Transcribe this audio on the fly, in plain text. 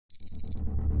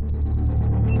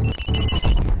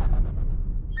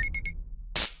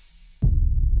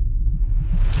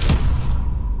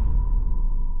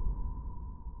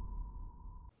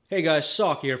Hey guys,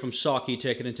 Sak here from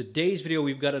SAKITECH, and in today's video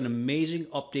we've got an amazing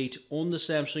update on the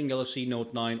Samsung Galaxy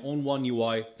Note 9 on One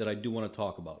UI that I do want to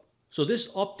talk about. So this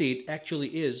update actually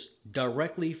is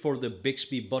directly for the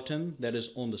Bixby button that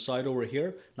is on the side over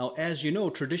here. Now as you know,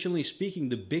 traditionally speaking,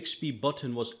 the Bixby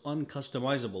button was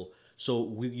uncustomizable.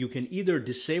 So you can either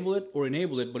disable it or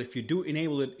enable it, but if you do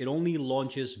enable it, it only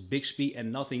launches Bixby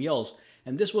and nothing else.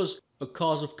 And this was a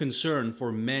cause of concern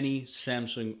for many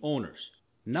Samsung owners.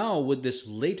 Now with this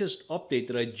latest update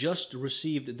that I just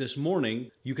received this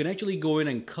morning, you can actually go in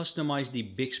and customize the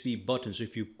Bixby button. So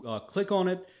if you click on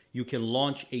it, you can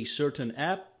launch a certain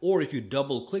app, or if you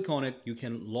double click on it, you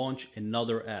can launch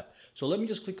another app. So let me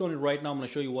just click on it right now. I'm going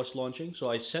to show you what's launching.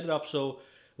 So I set it up so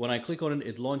when I click on it,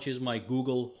 it launches my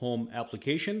Google Home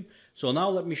application. So now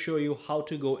let me show you how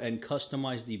to go and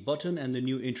customize the button and the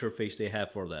new interface they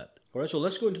have for that. Alright, so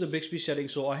let's go into the Bixby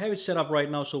settings. So I have it set up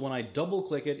right now, so when I double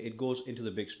click it, it goes into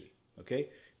the Bixby, okay?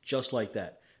 Just like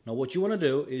that. Now what you want to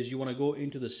do is you want to go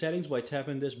into the settings by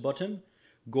tapping this button,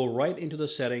 go right into the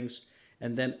settings,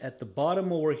 and then at the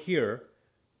bottom over here,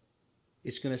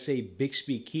 it's going to say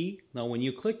Bixby key. Now when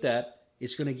you click that,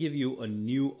 it's going to give you a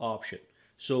new option.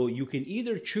 So you can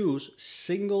either choose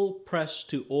single press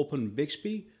to open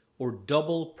Bixby or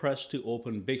double press to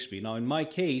open Bixby. Now in my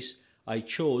case, I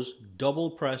chose double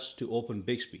press to open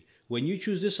Bixby. When you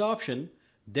choose this option,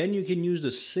 then you can use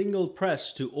the single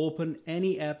press to open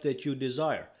any app that you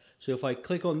desire. So if I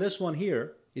click on this one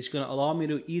here, it's going to allow me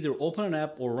to either open an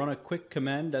app or run a quick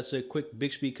command. That's a quick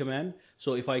Bixby command.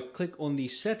 So if I click on the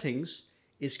settings,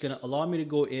 it's going to allow me to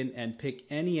go in and pick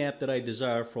any app that I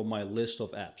desire from my list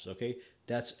of apps. Okay,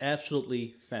 that's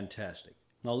absolutely fantastic.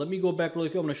 Now let me go back really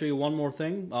quick. I'm going to show you one more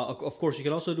thing. Of course, you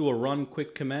can also do a run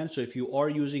quick command. So if you are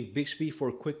using Bixby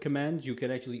for quick commands, you can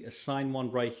actually assign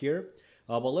one right here.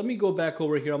 But let me go back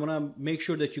over here. I'm going to make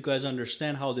sure that you guys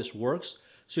understand how this works.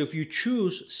 So if you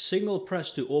choose single press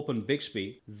to open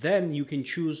Bixby, then you can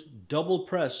choose double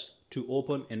press to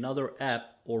open another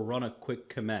app or run a quick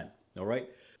command. All right.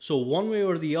 So one way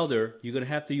or the other, you're going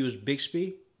to have to use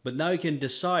Bixby. But now you can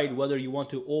decide whether you want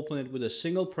to open it with a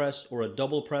single press or a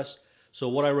double press. So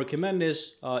what I recommend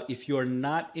is if you're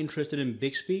not interested in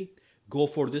Bixby, go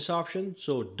for this option.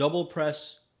 So double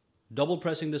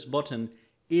pressing this button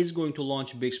is going to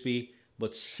launch Bixby,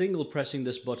 but single pressing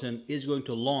this button is going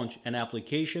to launch an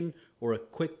application or a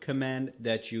quick command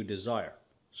that you desire.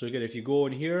 So again, if you go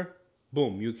in here,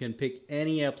 boom, you can pick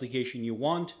any application you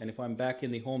want. And if I'm back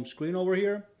in the home screen over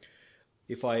here,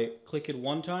 if I click it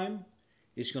one time,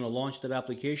 it's going to launch that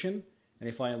application. And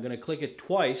if I am going to click it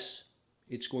twice,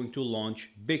 it's going to launch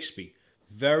Bixby.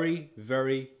 Very,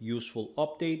 very useful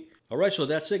update. All right, so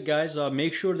that's it, guys.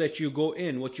 Make sure that you go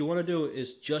in. What you want to do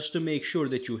is, just to make sure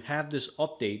that you have this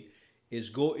update, is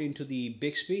go into the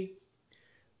Bixby,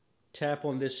 tap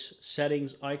on this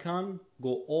settings icon,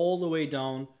 go all the way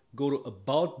down, go to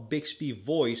About Bixby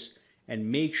Voice,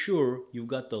 and make sure you've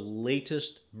got the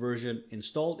latest version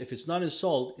installed. If it's not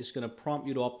installed, it's going to prompt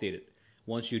you to update it.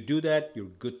 Once you do that, you're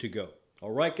good to go.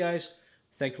 All right, guys.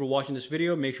 Thank you for watching this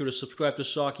video. Make sure to subscribe to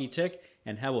SAKITECH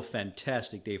and have a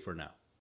fantastic day for now.